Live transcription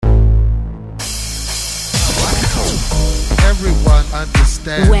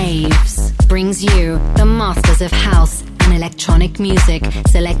understand. Waves brings you the masters of house and electronic music,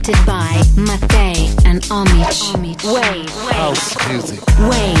 selected by Mattei and Omich. Waves. House music.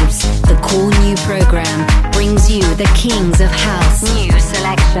 Waves, the cool new program, brings you the kings of house. New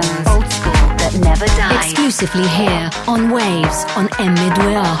selections, old school that never dies. Exclusively here on Waves on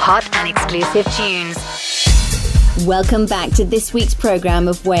m2o. Hot and exclusive tunes. Welcome back to this week's program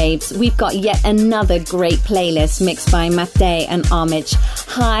of Waves. We've got yet another great playlist mixed by Mattei and Omich.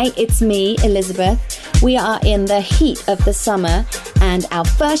 Hi, it's me, Elizabeth. We are in the heat of the summer, and our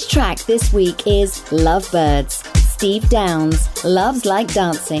first track this week is Lovebirds, Steve Downs, Love's Like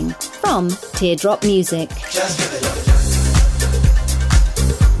Dancing, from Teardrop Music. Just give it up.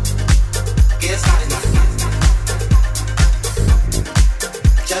 It's hot enough.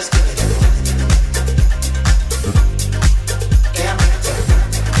 Just give it up.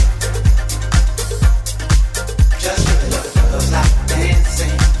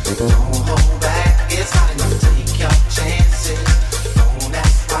 Don't hold back, it's hot enough, take your chances. Don't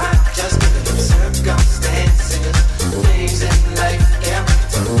ask why, just give it up. Circumstances, things in life can make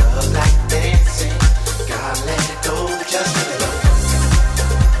it love like dancing. Gotta let it go, just give it up.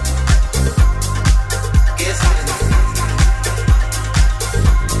 It's hot enough.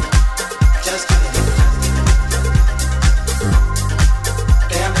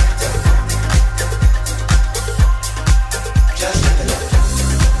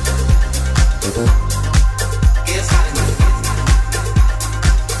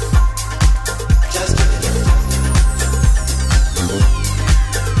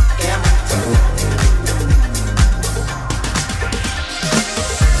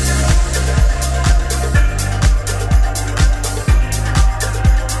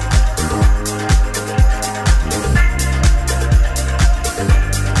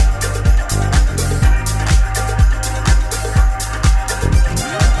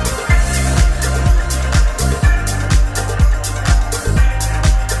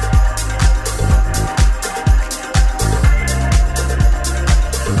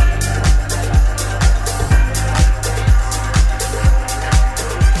 Just give it up.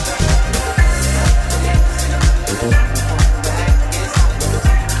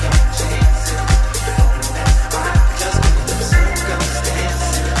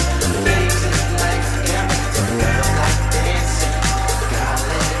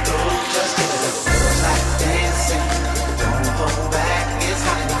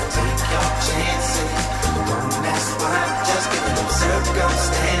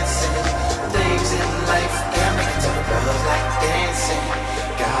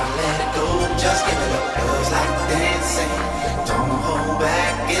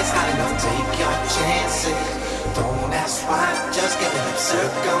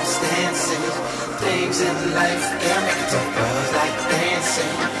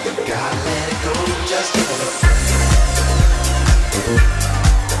 Can't make it just give it up.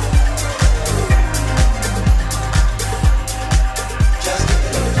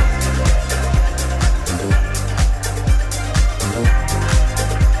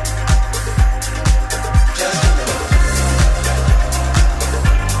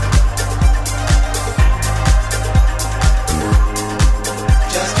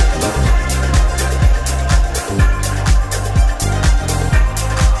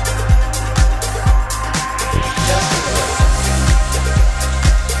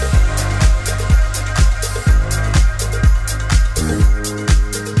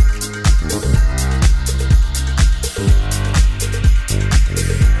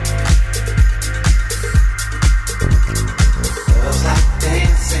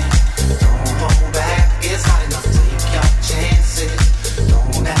 It's hot enough. Just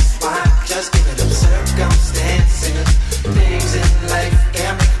give it up. Damn it.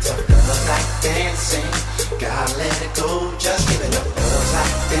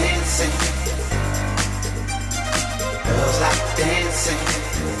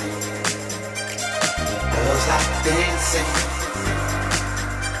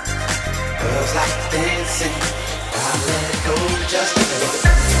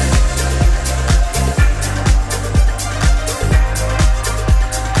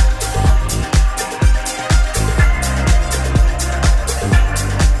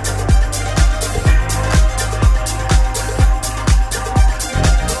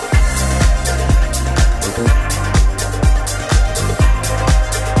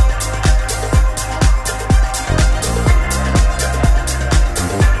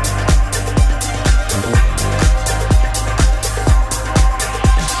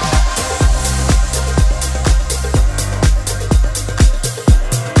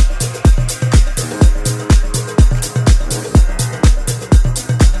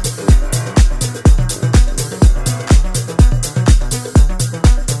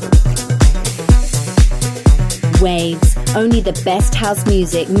 you the best house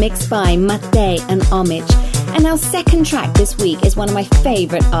music mixed by Mattei and Omich. And our second track this week is one of my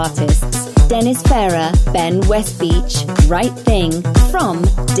favorite artists, Dennis Ferrer, Ben Westbeach, Right Thing from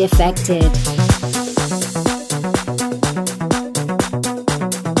Defected.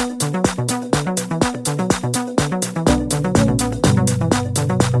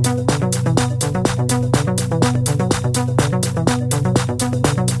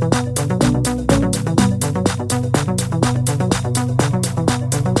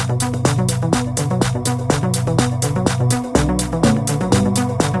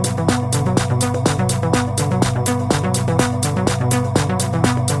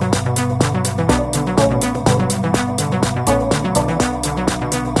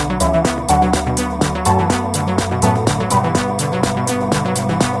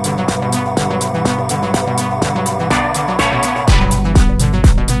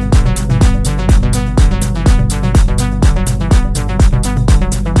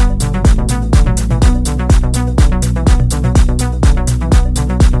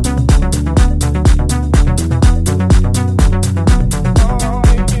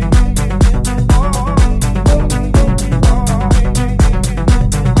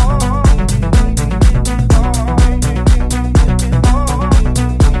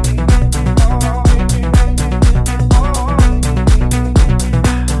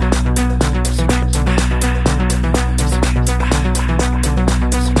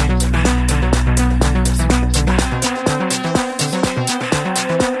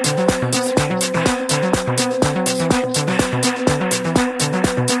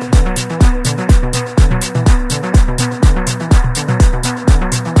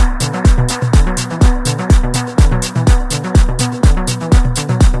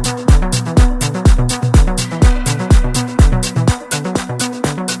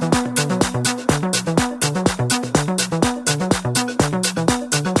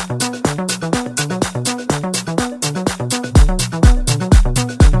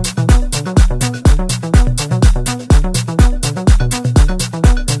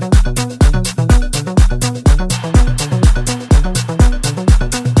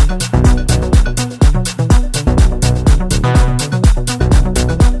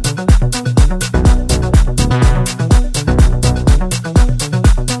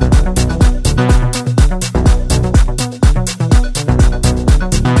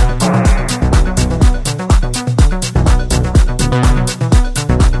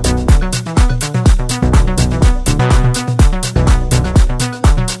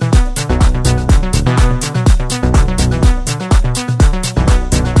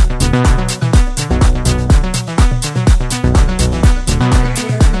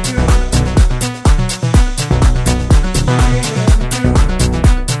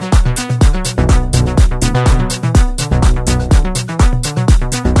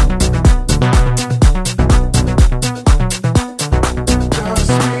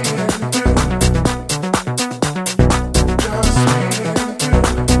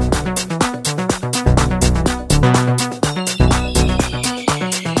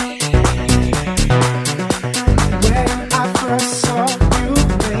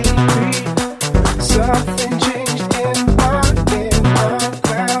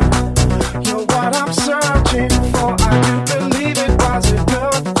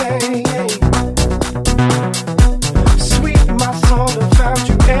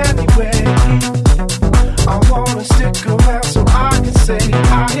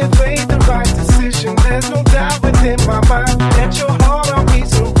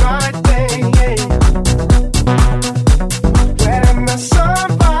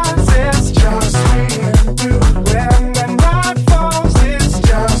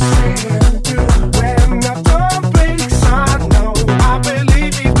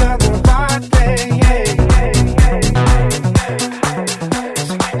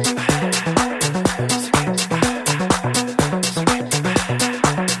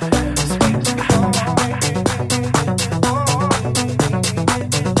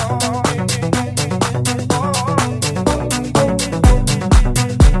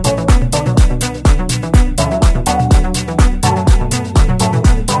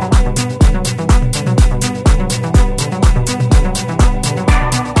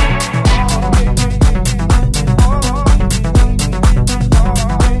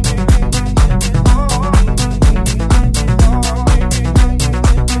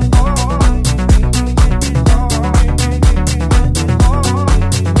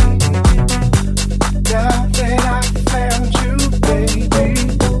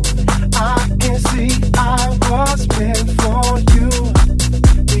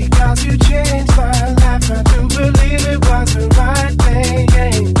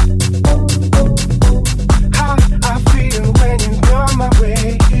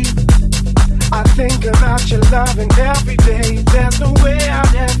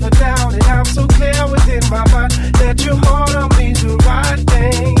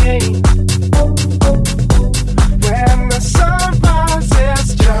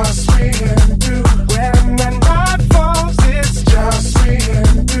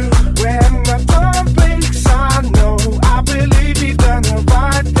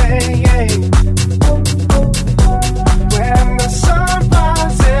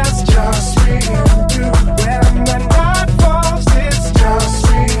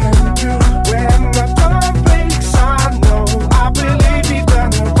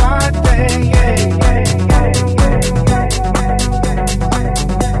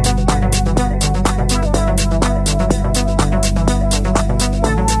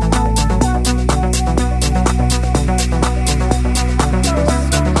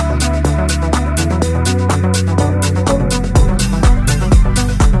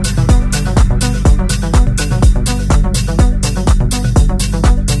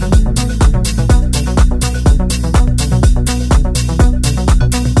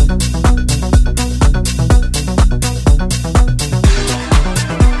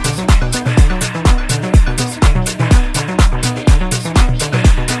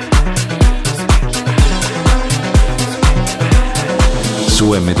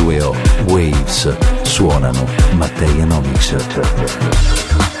 Su m2o Waves suonano Mattei e Omich.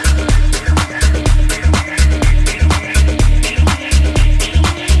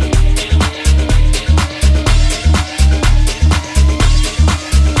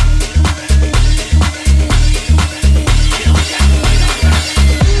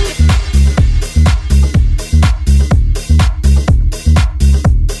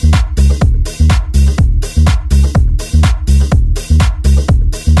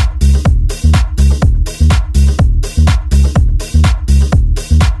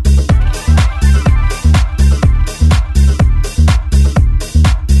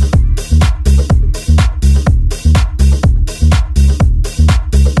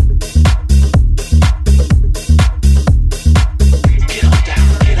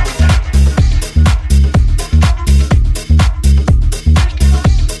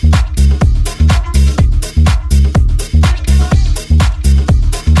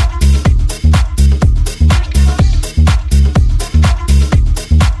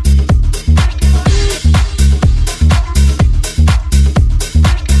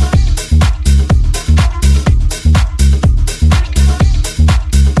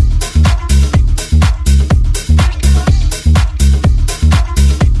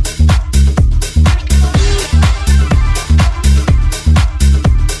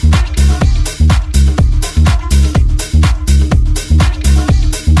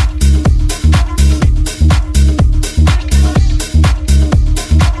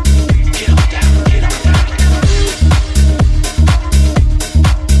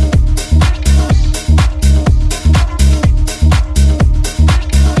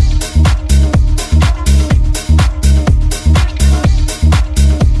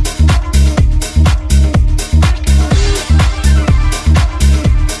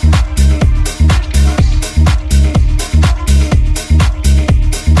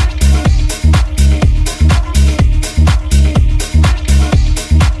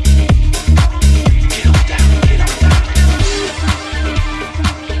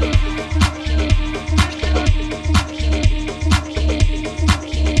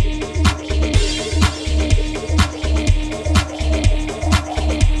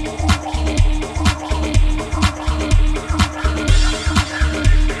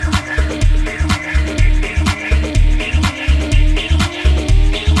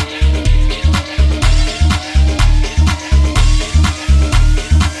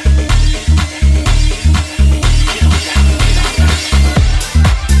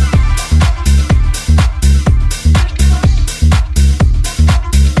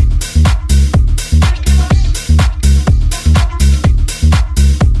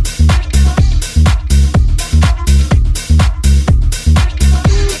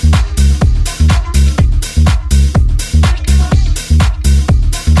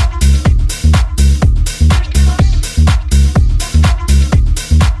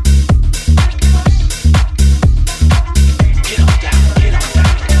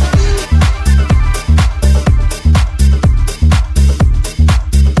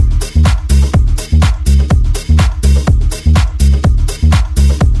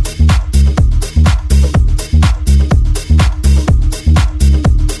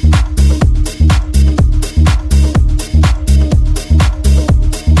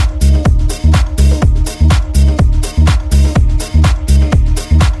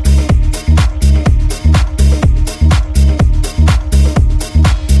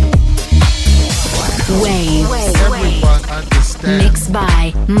 Mixed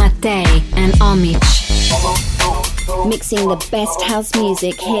by Mattei and Omich. Mixing the best house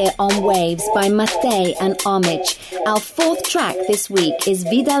music here on Waves by Mattei and Omich. Our fourth track this week is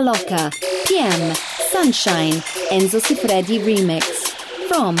Vida Loca, PM, Sunshine, Enzo Cifredi remix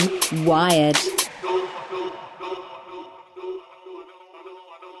from Wired.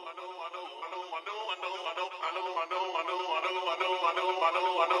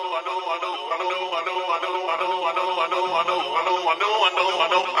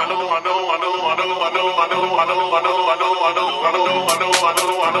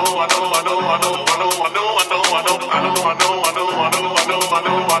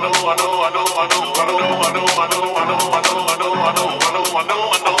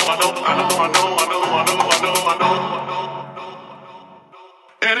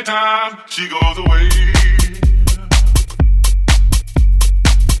 Anytime she goes away,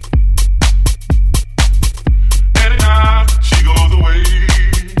 anytime she goes away,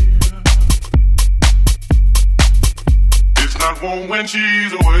 it's not warm when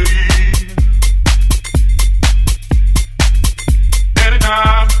she's away.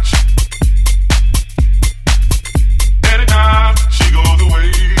 Anytime she goes away,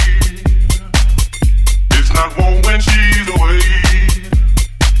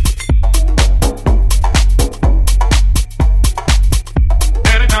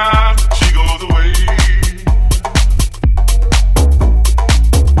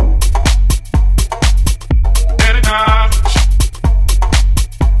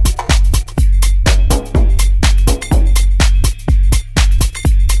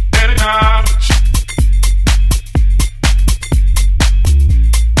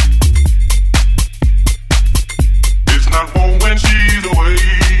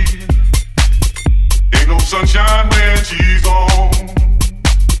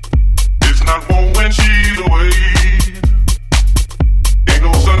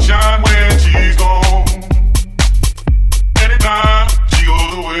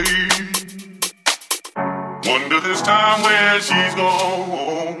 where she's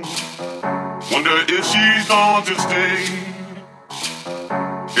gone. Wonder if she's going to stay.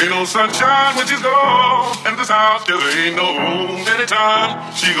 Ain't no sunshine when she's gone, and this house just ain't no home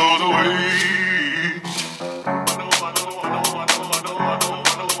anytime she goes away.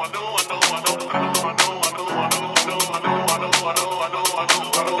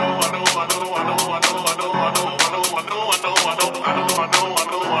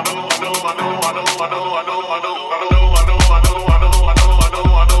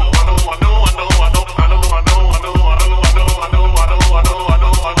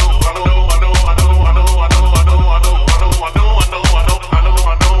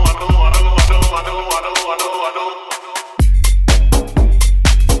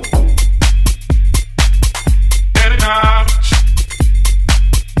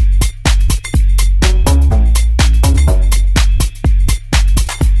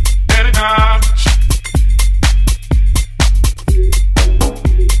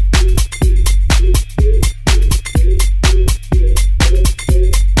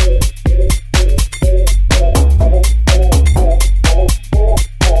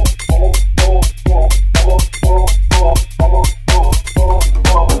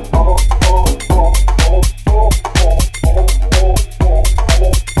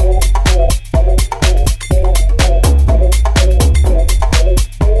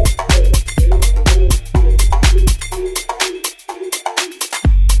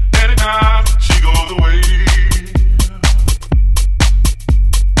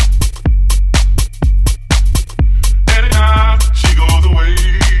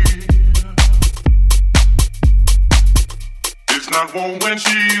 When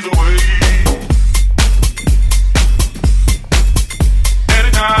she's away,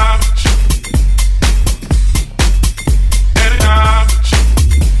 anytime,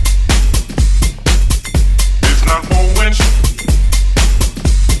 it's not home when she,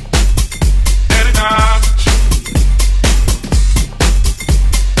 anytime,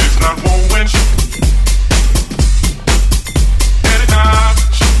 it's not home when she, anytime,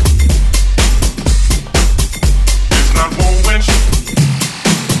 it's not home when she.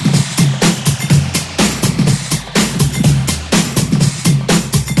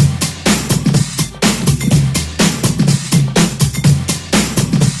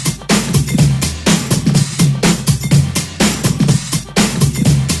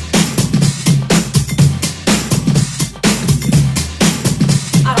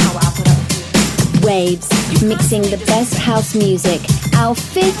 Waves, mixing the best house music. Our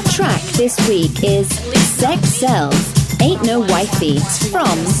fifth track this week is Sex Sells, Ain't No Wifey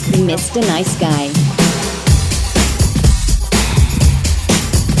from Mr. Nice Guy.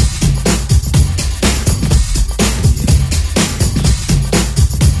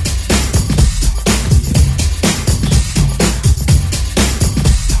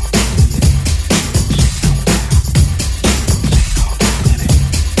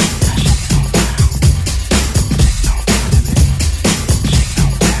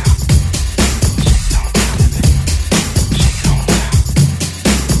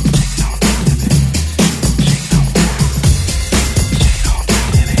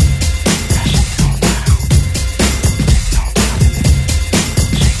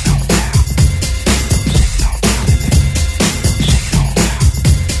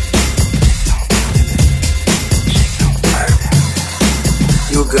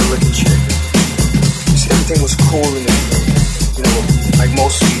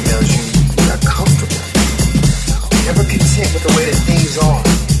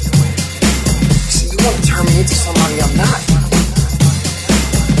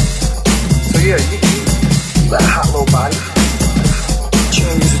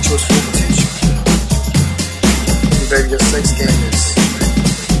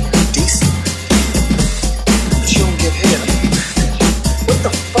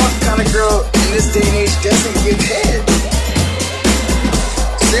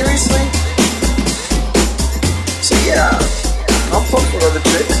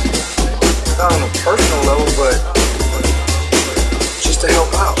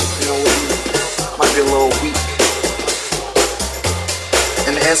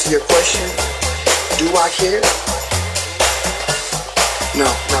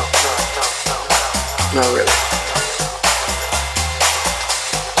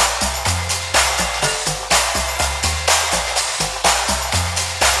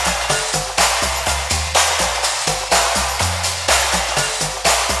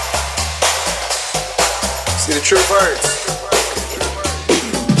 See the true words.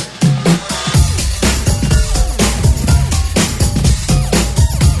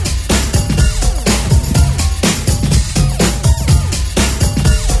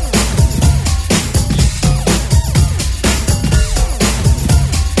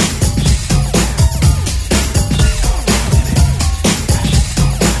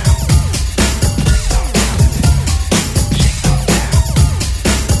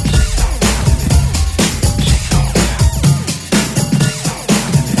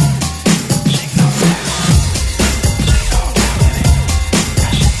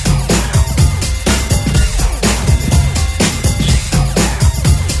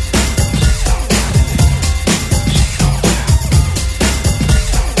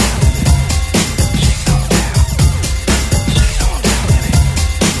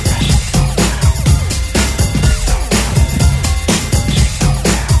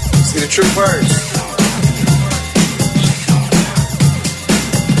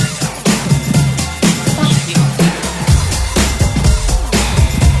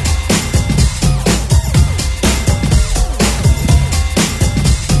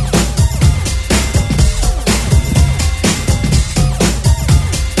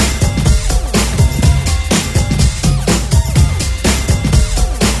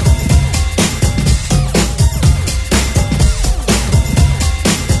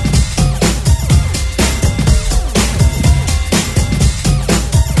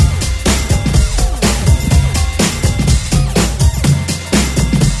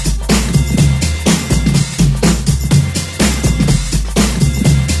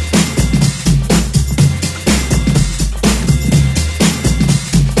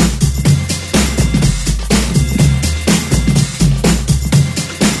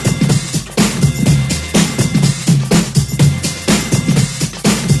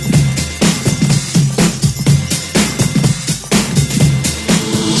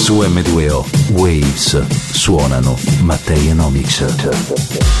 Su m2o Waves suonano Mattei e Omich.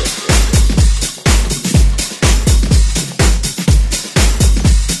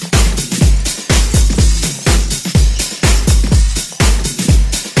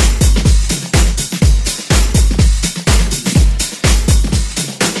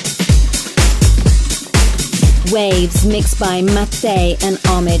 Waves mixed by Mattei and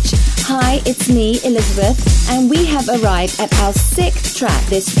Omich. Hi, it's me, Elizabeth, and we have arrived at our 6th track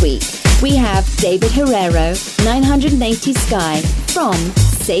this week. We have David Herrero, 980 Sky from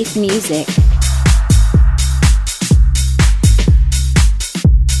Safe Music.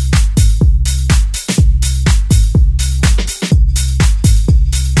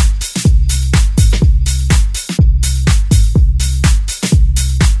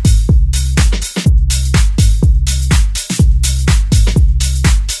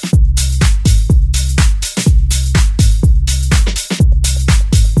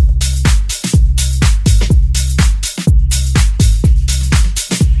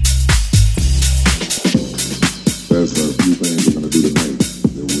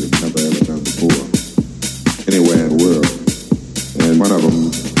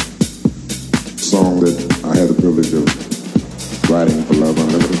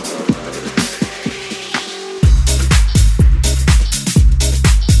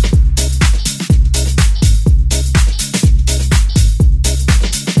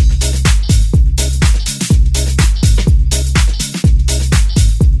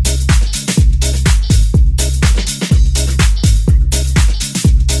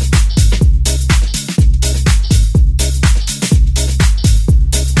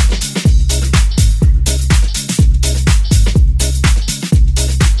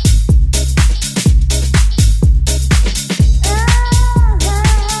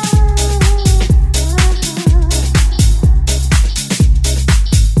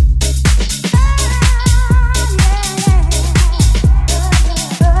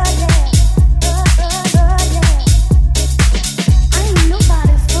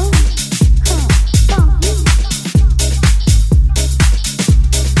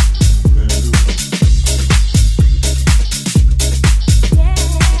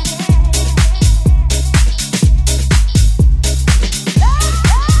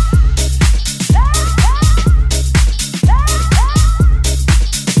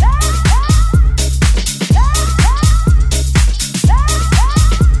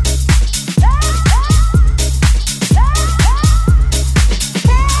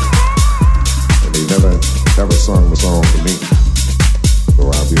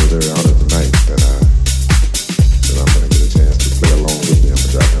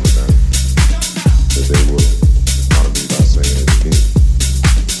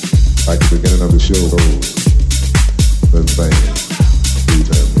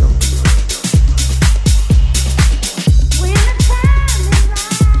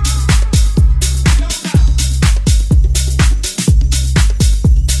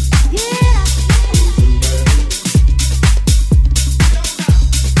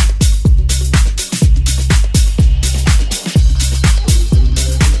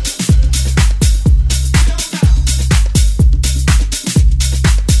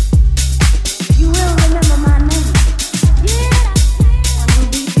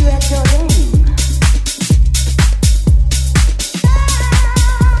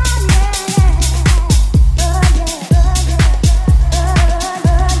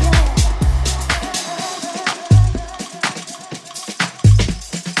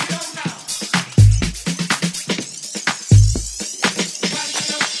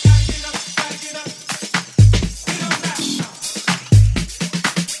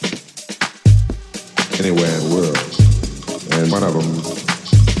 anywhere in the world. And one of them,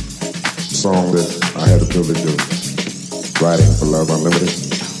 a song that I had the privilege of writing for Love Unlimited,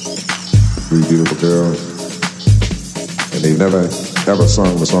 3 beautiful girls, and they've never ever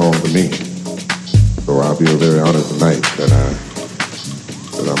sung the song to me. So I feel very honored tonight that I'm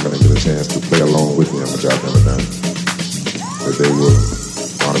going to get a chance to play along with them, which I've never done. That they will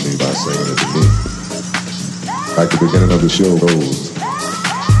honor me by singing it to me. Like the beginning of the show goes,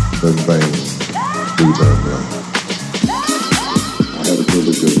 certain things do turn me on. I had a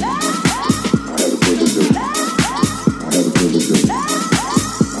privilege of, I had a privilege of, I had a privilege of, I had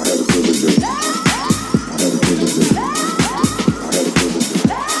a privilege of, I had a privilege of, I had a privilege of.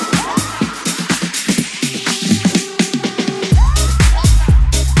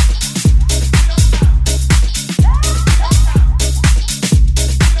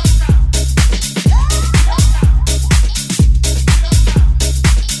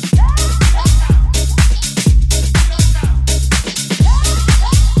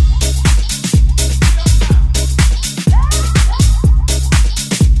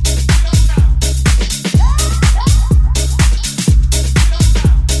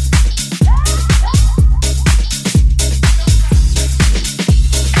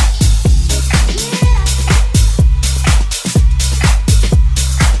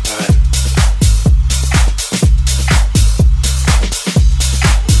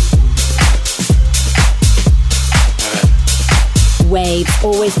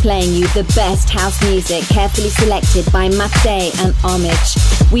 playing you the best house music carefully selected by Mattei and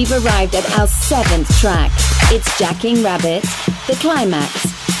Omich. We've arrived at our 7th track. It's Jacking Rabbit, The Climax,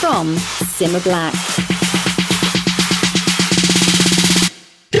 from Simmer Black.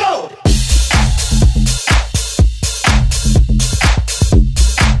 Go!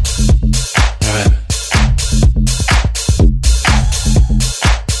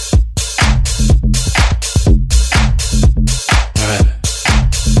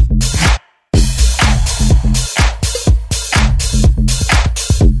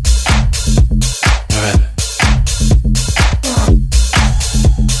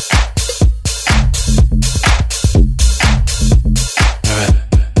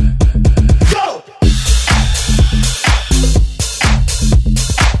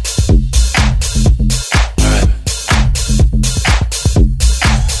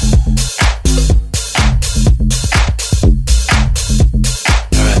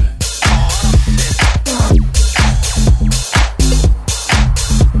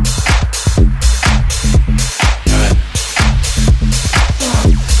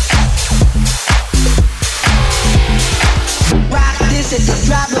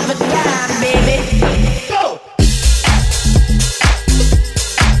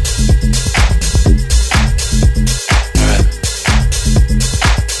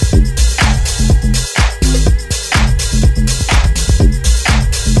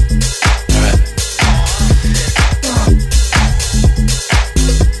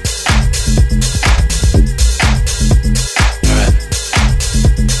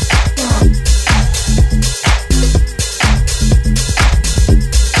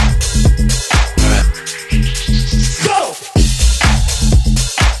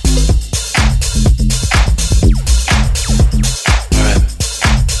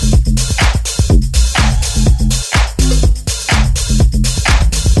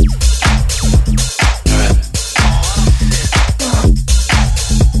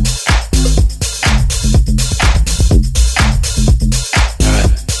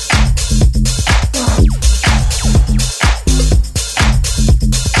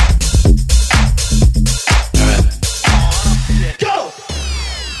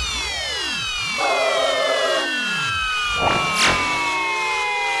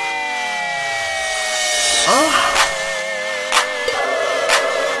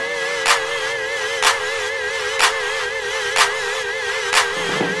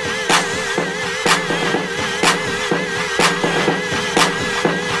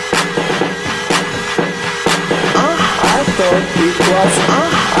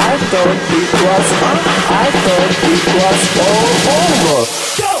 all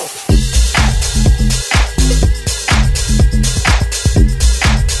over.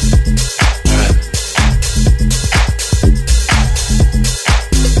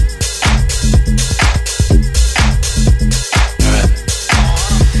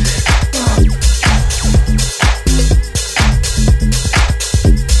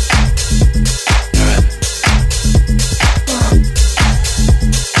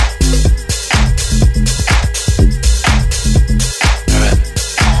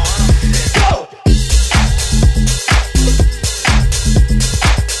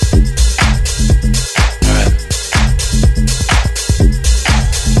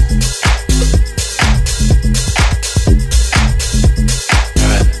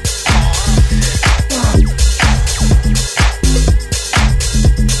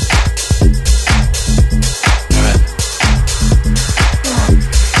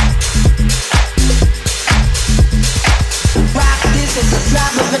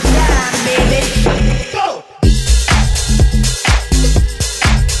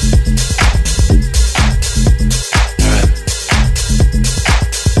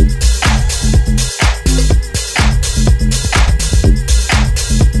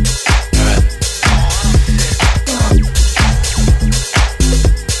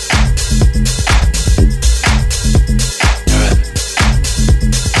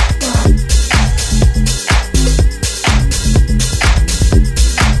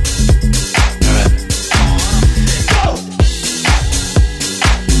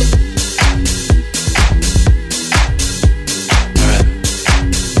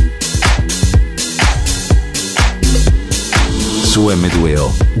 Su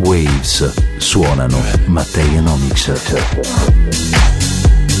m2o Waves suonano Mattei e Omich.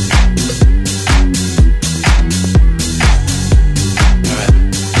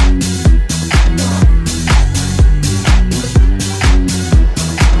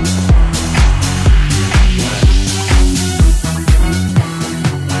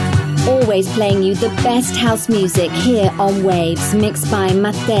 always playing you the best house music here on Waves, mixed by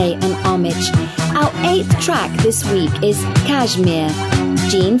Mattei and Omich. Our 8th track this week is Kashmir,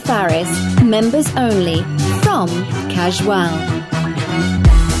 Gene Farris, members only, from Casual.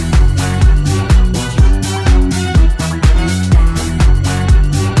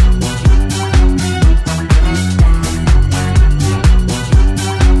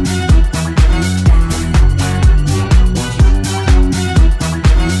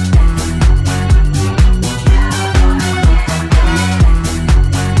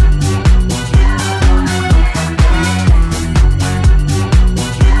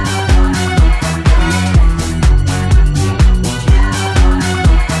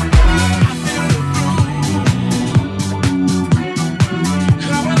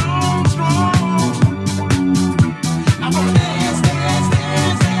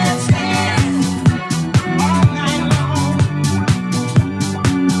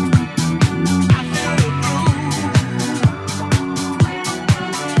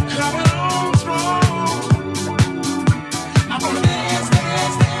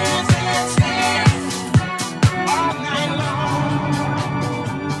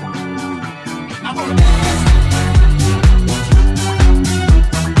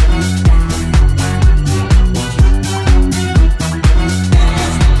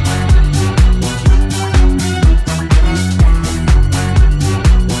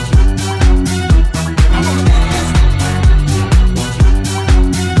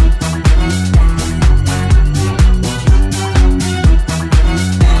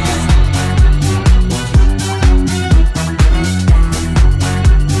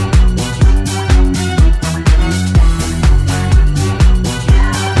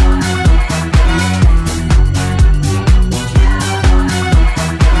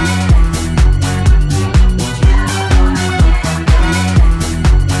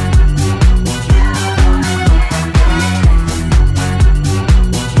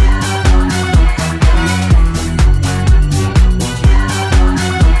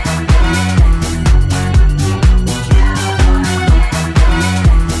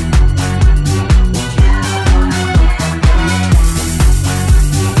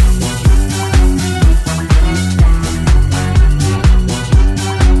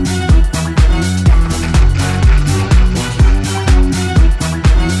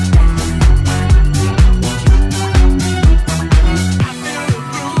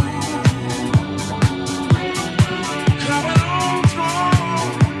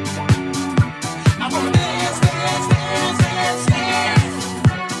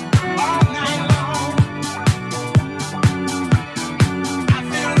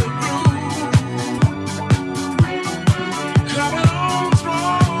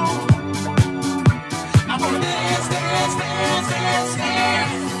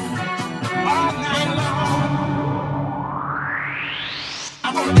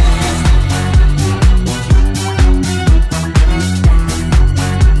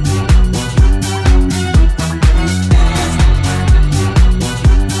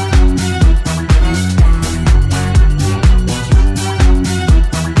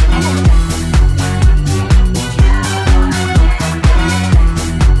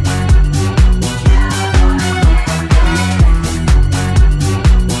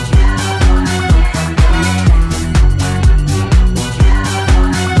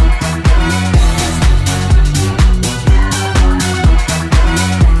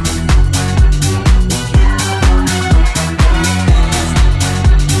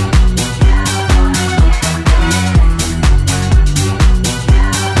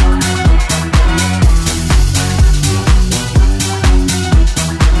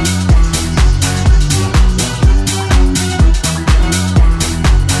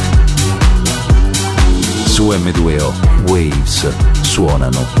 Su m2o Waves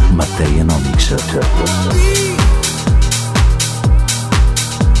suonano Mattei e Omich.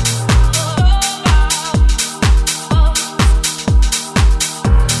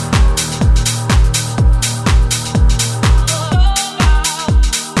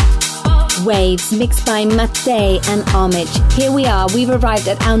 Waves, mixed by Mattei and Omich. Here we are, we've arrived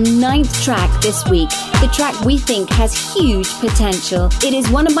at our 9th track this week. The track we think has huge potential. It is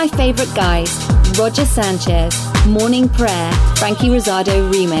one of my favorite guys, Roger Sanchez, Morning Prayer, Frankie Rosado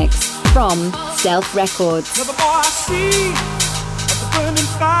remix from Stealth Records. You're the boy I see at the burning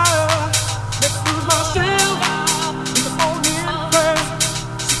fire. Let's lose myself in the morning prayer.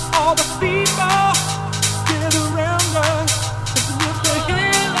 See all the people get around us. Let's lift their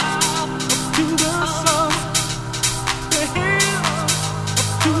hands up to the sun. Their hands up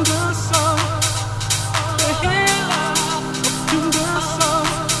to the sun. Their hands up to the sun.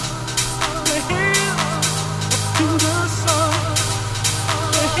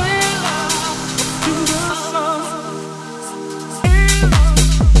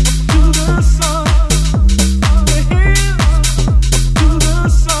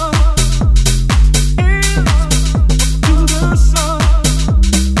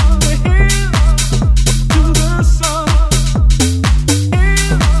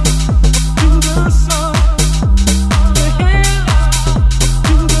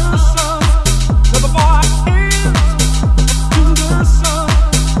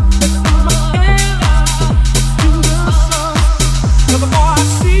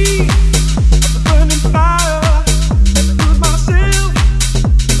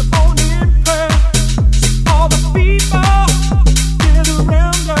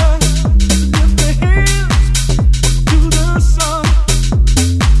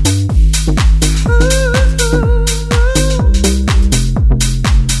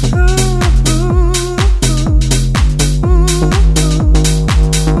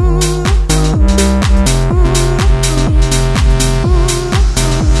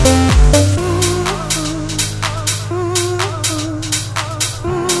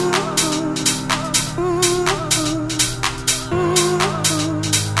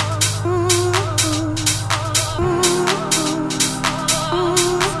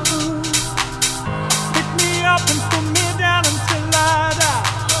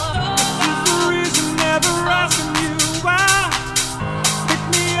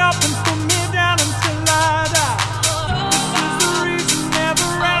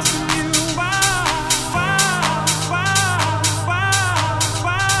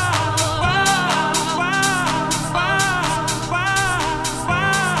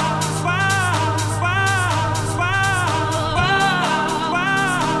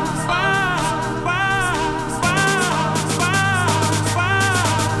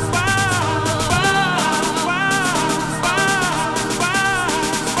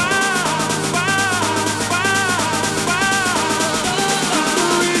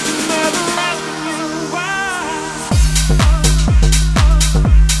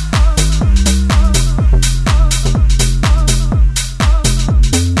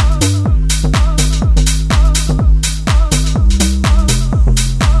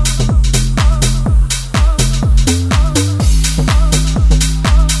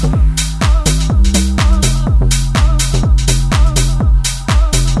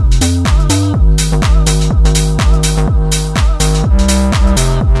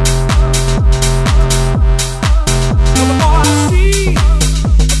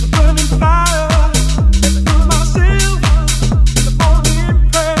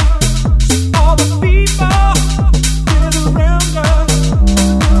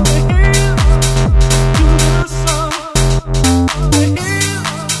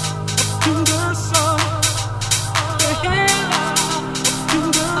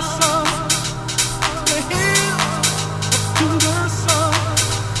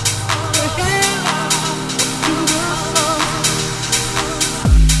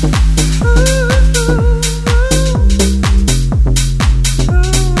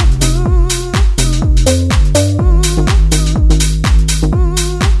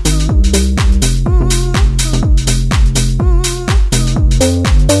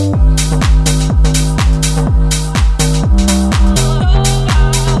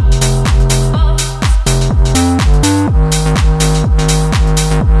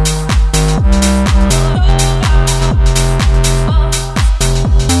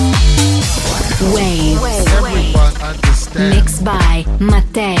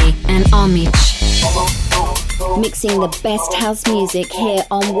 Mattei and Omich. Mixing the best house music here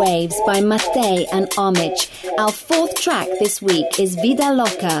on Waves by Mattei and Omich. Our fourth track this week is Vida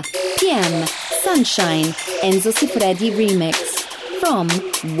Loca, PM, Sunshine, Enzo Cifredi remix from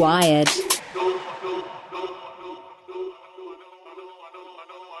Wired.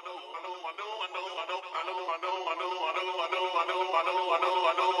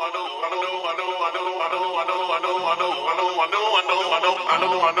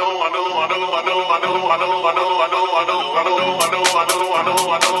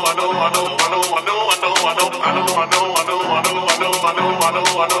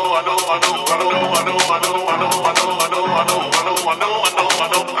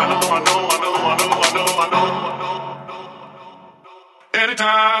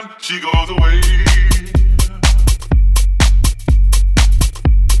 Anytime she goes away,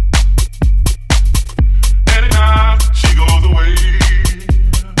 anytime she goes away,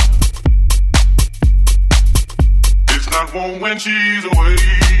 it's not warm when she's away.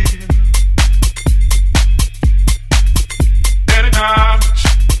 Anytime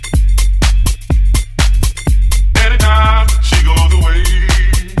she goes away,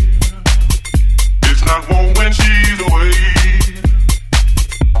 it's not warm when she's away.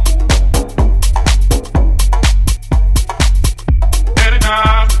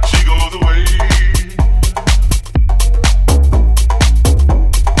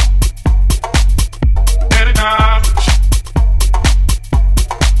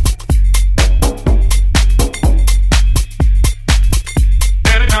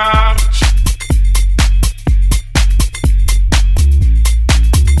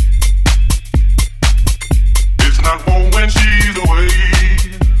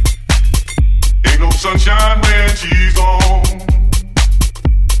 Sunshine when she's gone.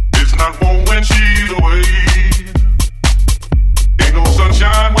 It's not warm when she's away. Ain't no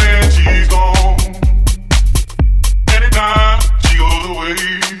sunshine when she's gone. Anytime she goes away.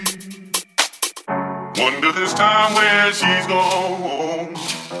 Wonder this time where she's gone.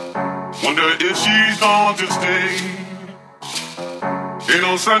 Wonder if she's gone to stay. Ain't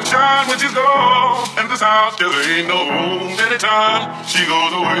no sunshine when she's gone. And this house just ain't no home. Anytime she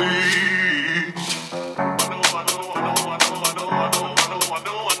goes away.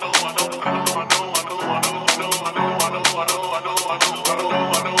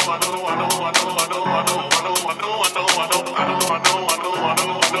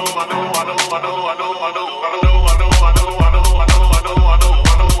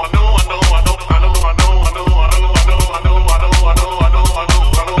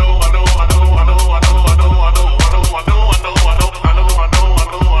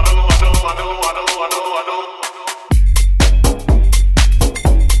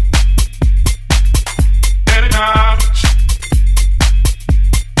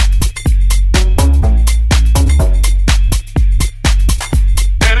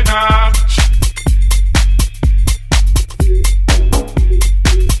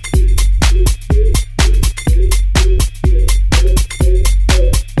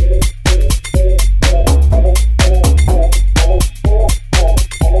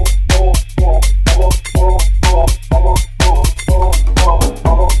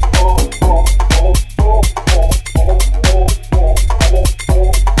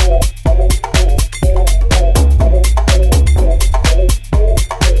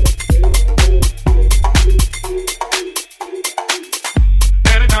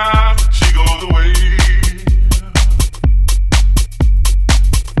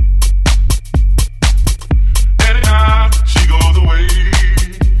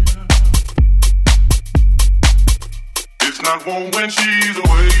 Not warm when she's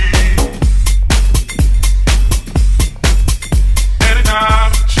away.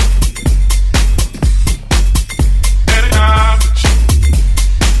 Anytime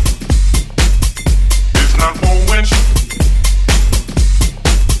it's not warm when she.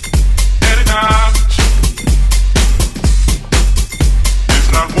 Anytime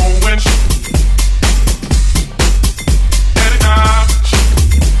it's not warm when she. Anytime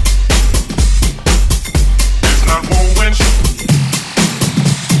it's not warm when she.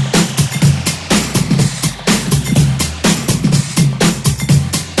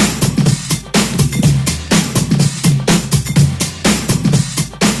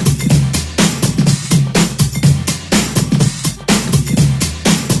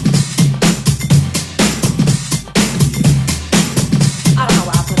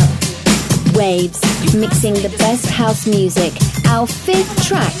 Waves, mixing the best house music. Our fifth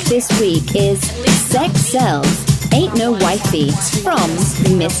track this week is Sex Sells, Ain't No Wifey from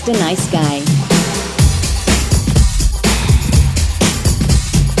Mr. Nice Guy.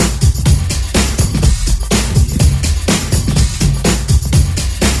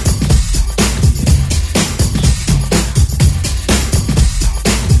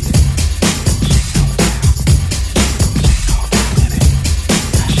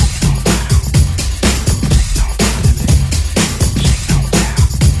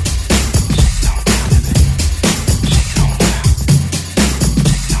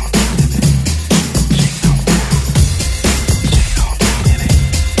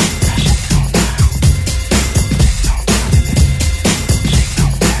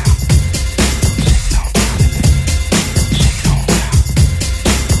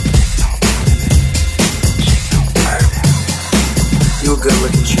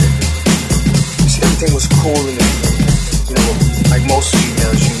 good-looking chick. See, everything was cool and, you know, like most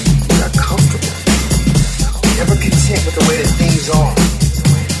females, you got comfortable. Never content with the way that things are.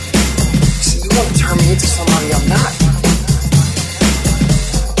 See, you want to turn me into somebody I'm not.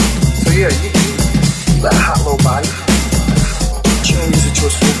 So yeah, you got a hot little body. But you don't use it to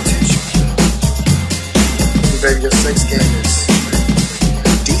its full potential. And baby, your sex game is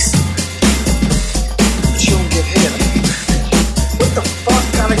decent. But you don't give head. What the fuck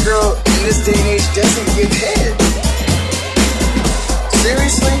kind of girl in this day and age doesn't give head?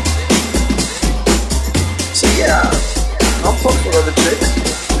 Seriously? So yeah, I'll fuck with other chicks.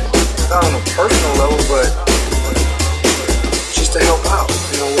 Not on a personal level, but just to help out.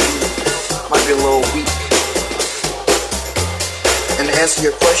 You know, when you might be a little weak. And to answer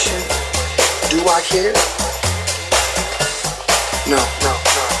your question, do I care? No,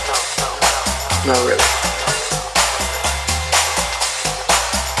 not really.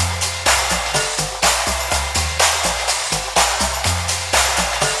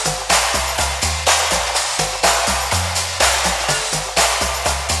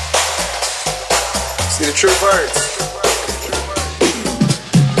 See, the truth hurts.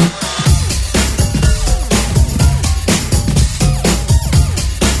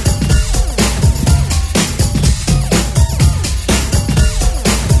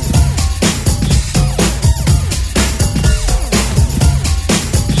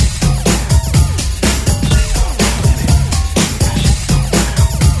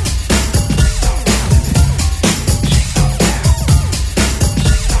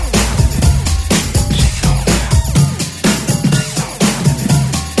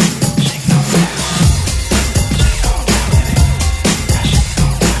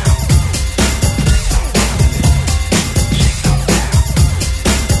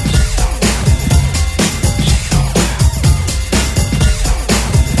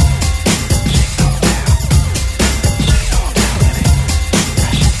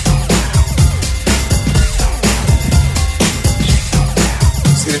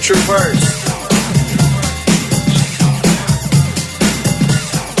 Truth hurts.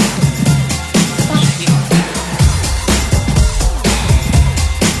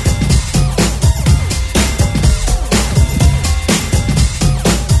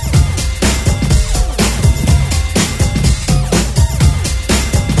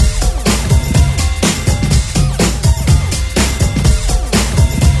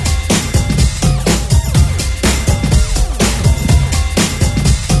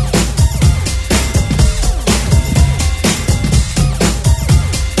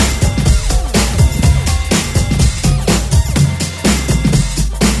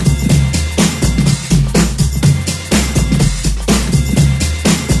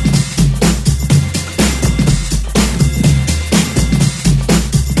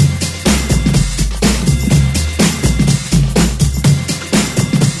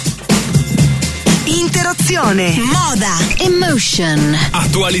 Moda, emotion,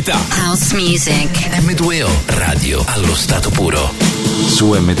 attualità, house music. M2o Radio allo stato puro.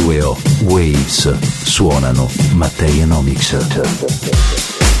 Su M2o Waves suonano Mattei e Omich.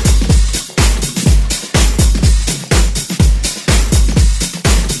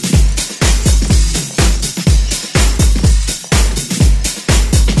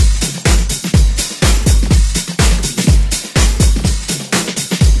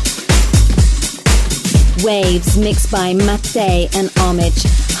 Waves mixed by Mattei and Omich.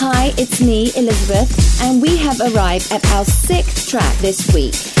 Hi, it's me, Elizabeth, and we have arrived at our 6th track this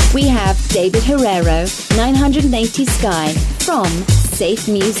week. We have David Herrero, 980 Sky, from Safe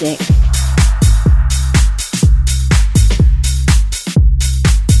Music.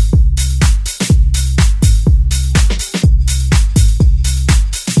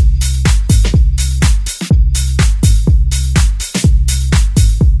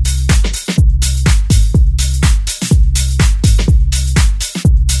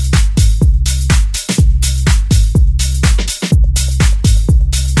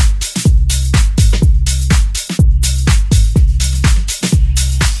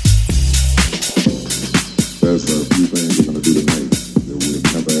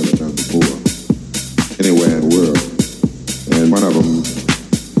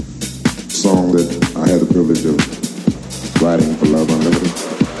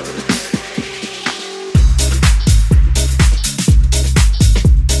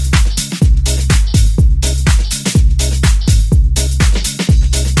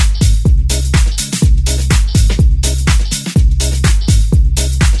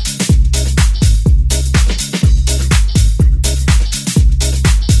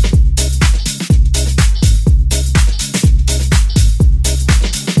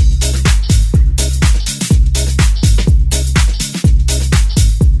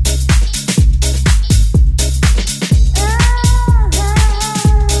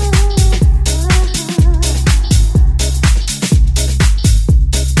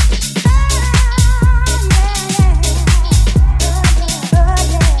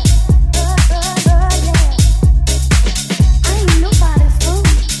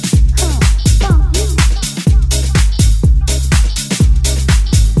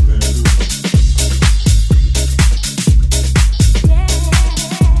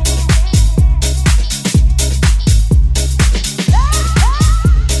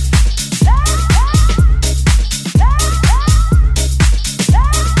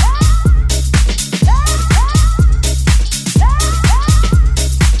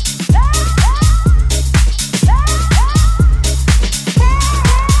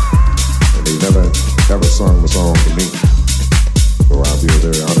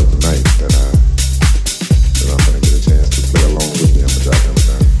 very honored tonight that I'm going to get a chance to play along with them, which I've never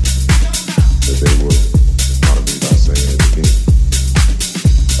done. That they will honor me by singing it again.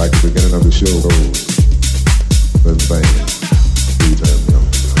 Like the beginning of the show goes, let's bang, please have me on.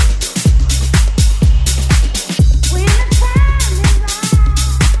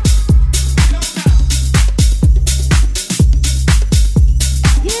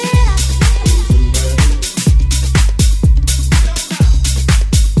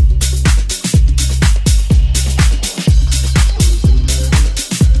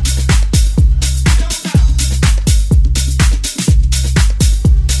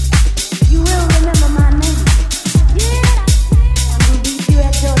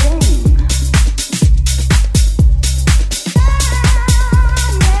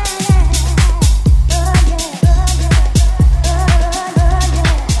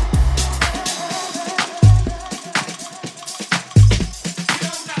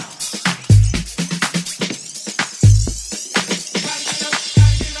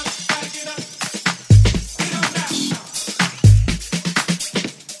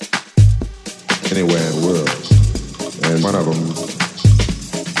 Anywhere in the world. And one of them,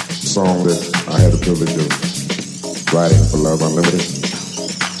 a song that I had the privilege of writing for Love Unlimited,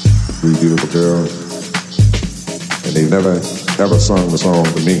 3 beautiful girls, and they've never ever sung the song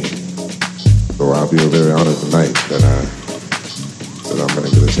to me. So I feel very honored tonight that I'm going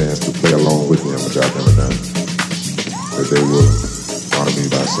to get a chance to play along with them, which I've never done. That they will honor me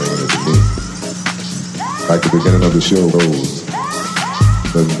by singing it to me. Like the beginning of the show goes,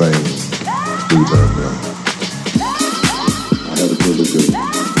 certain things. Please have me on. I have a privilege of. I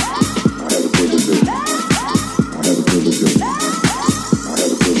have a privilege of. I have a privilege of. I have a privilege of. I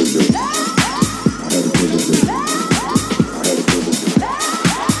have a privilege of. I have a privilege of.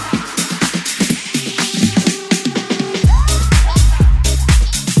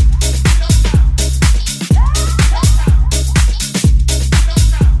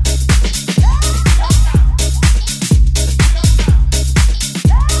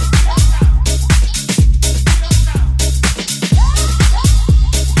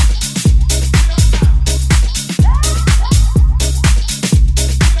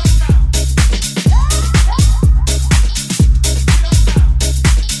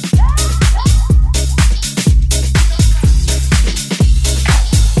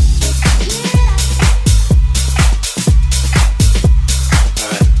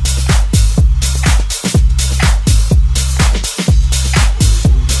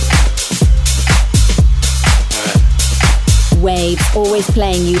 Always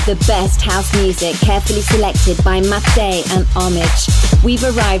playing you the best house music, carefully selected by Mattei and Omich. We've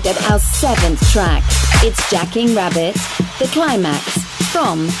arrived at our 7th track. It's Jacking Rabbit, the climax,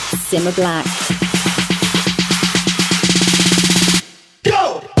 from Simmer Black.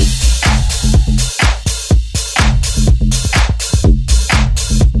 Go!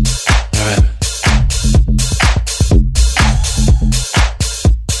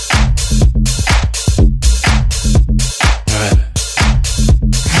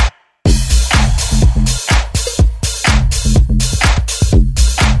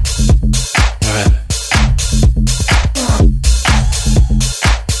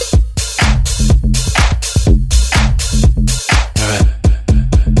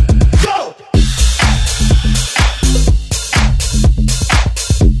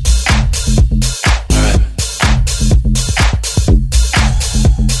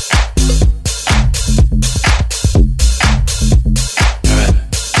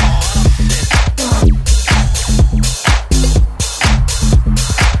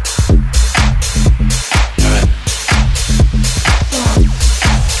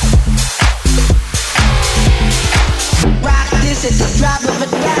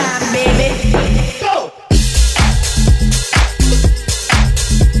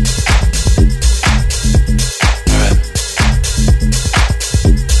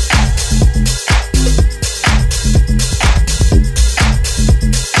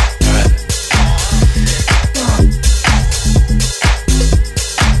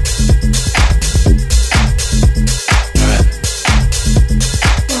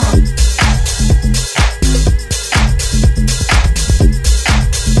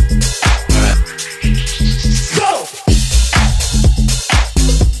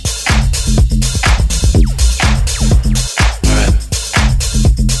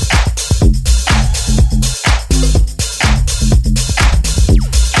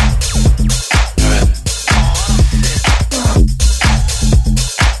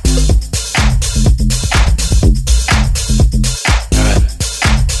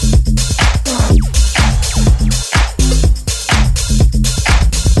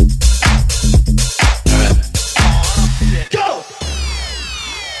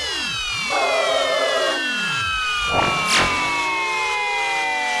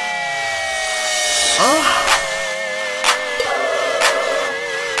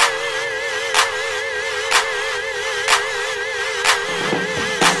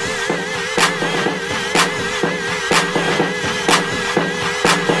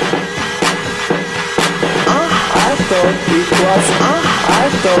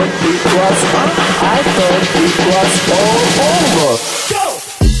 thought it was all over.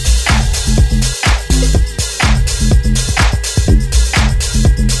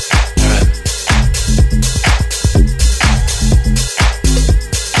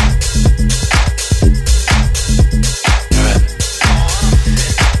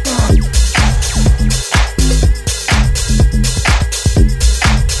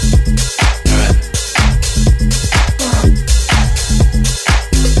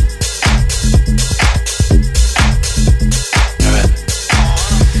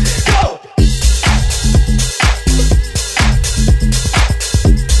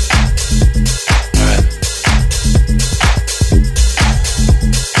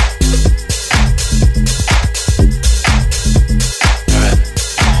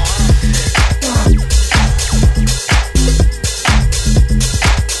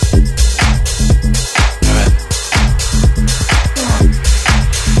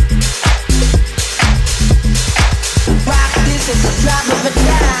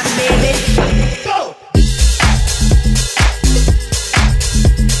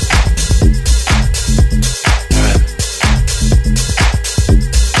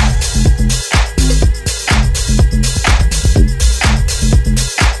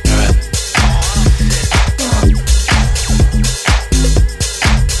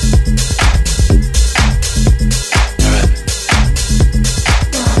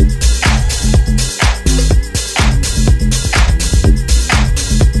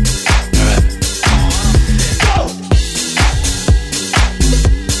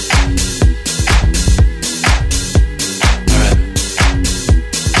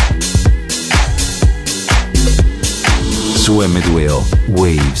 Su m2o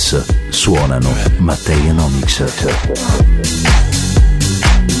Waves suonano Mattei e Omich.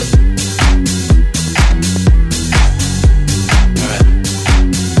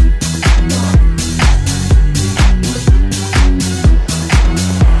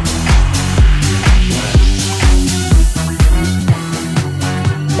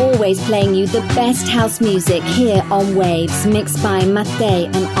 Always playing you the best house music here on Waves, mixed by Mattei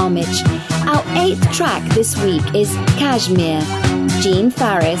and Omich. Our 8th track this week is Kashmir, Gene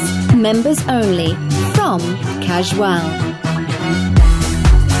Farris, members only, from Casual.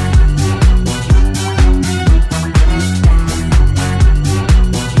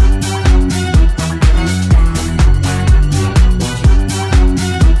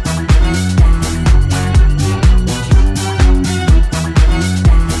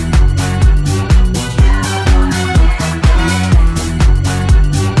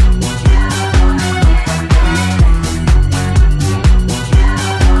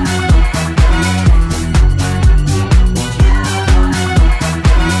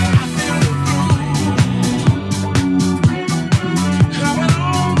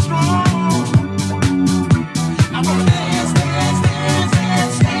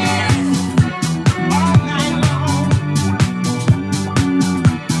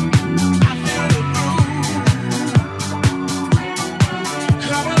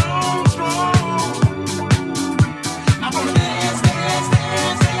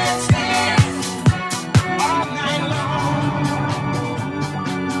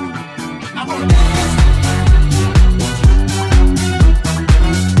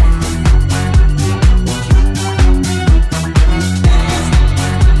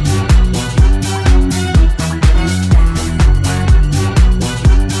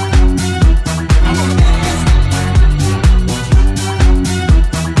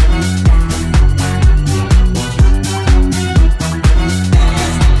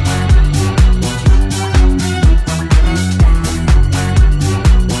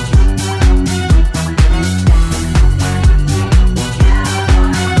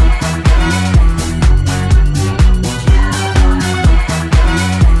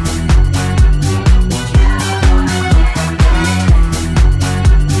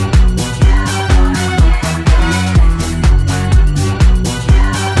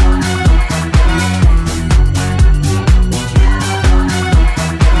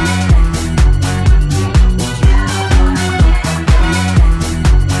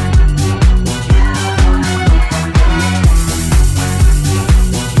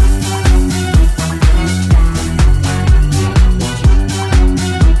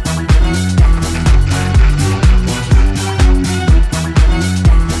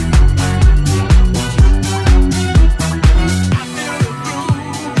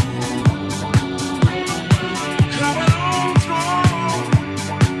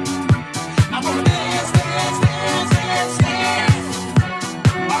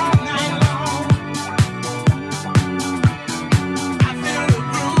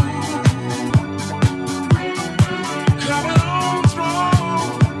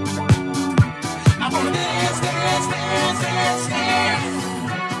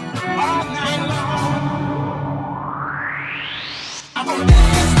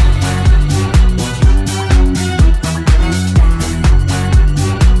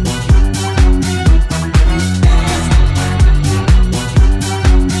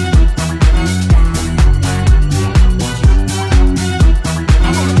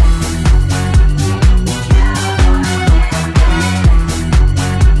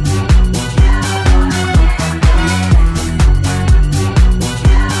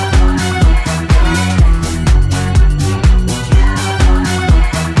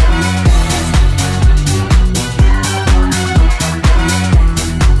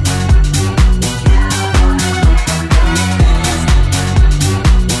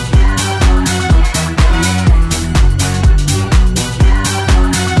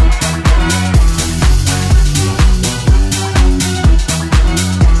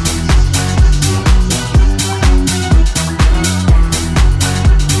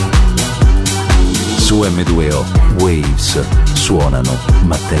 Su m2o Waves suonano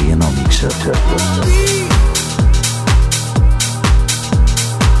Mattei e Omich.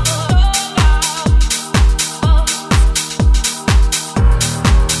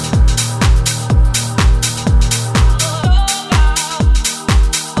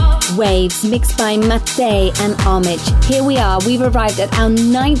 Waves, mixed by Mattei and Omich. Here we are, we've arrived at our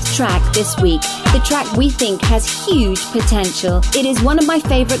 9th track this week. The track we think has huge potential. It is one of my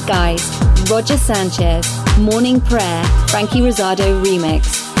favorite guys, Roger Sanchez, Morning Prayer, Frankie Rosado remix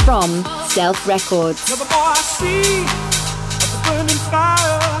from Stealth Records. You're the boy I see at the burning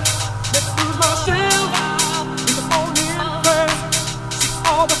fire. Let me lose myself in the morning prayer. See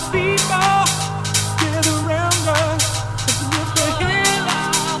all the people gather around us as we lift their hands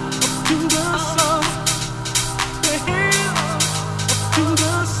up to the sun. Their hands up to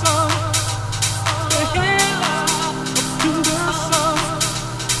the sun. Their hands up to the sun.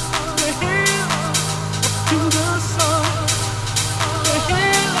 Their hands up to the sun. Their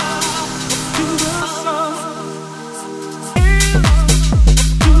hands up to the sun.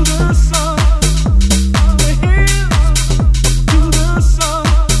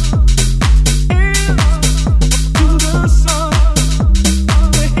 To the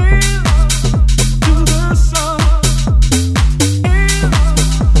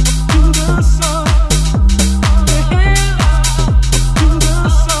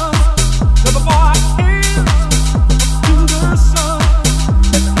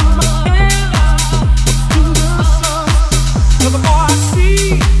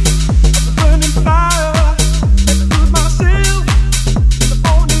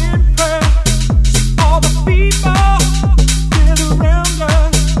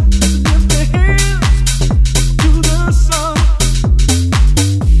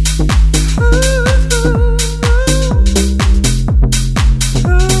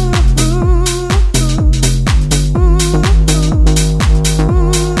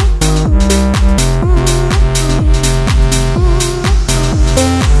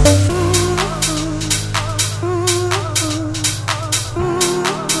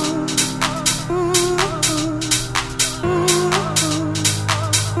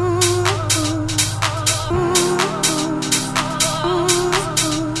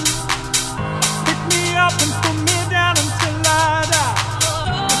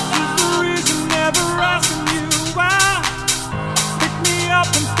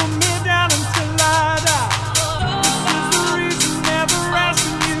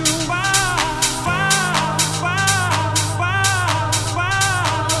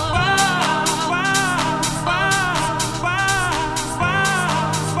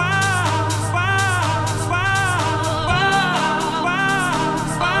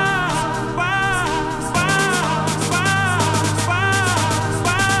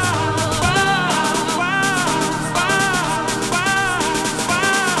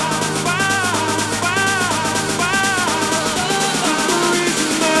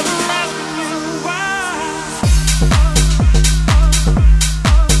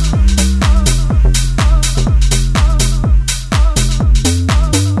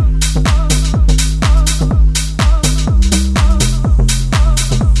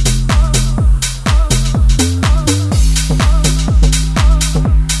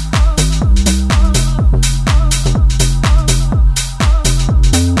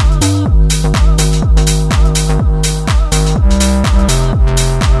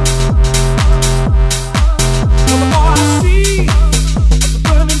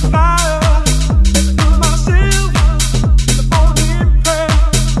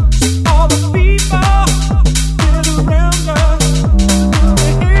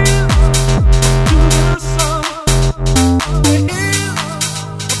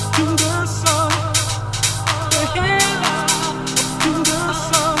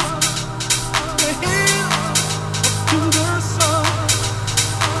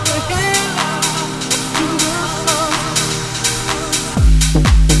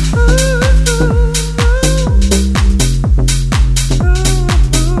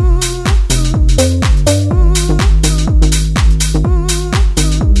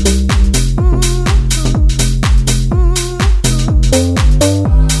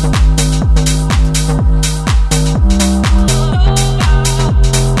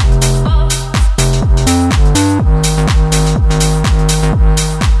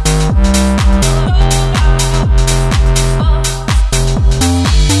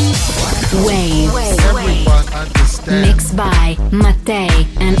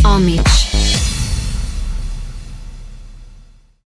Omich.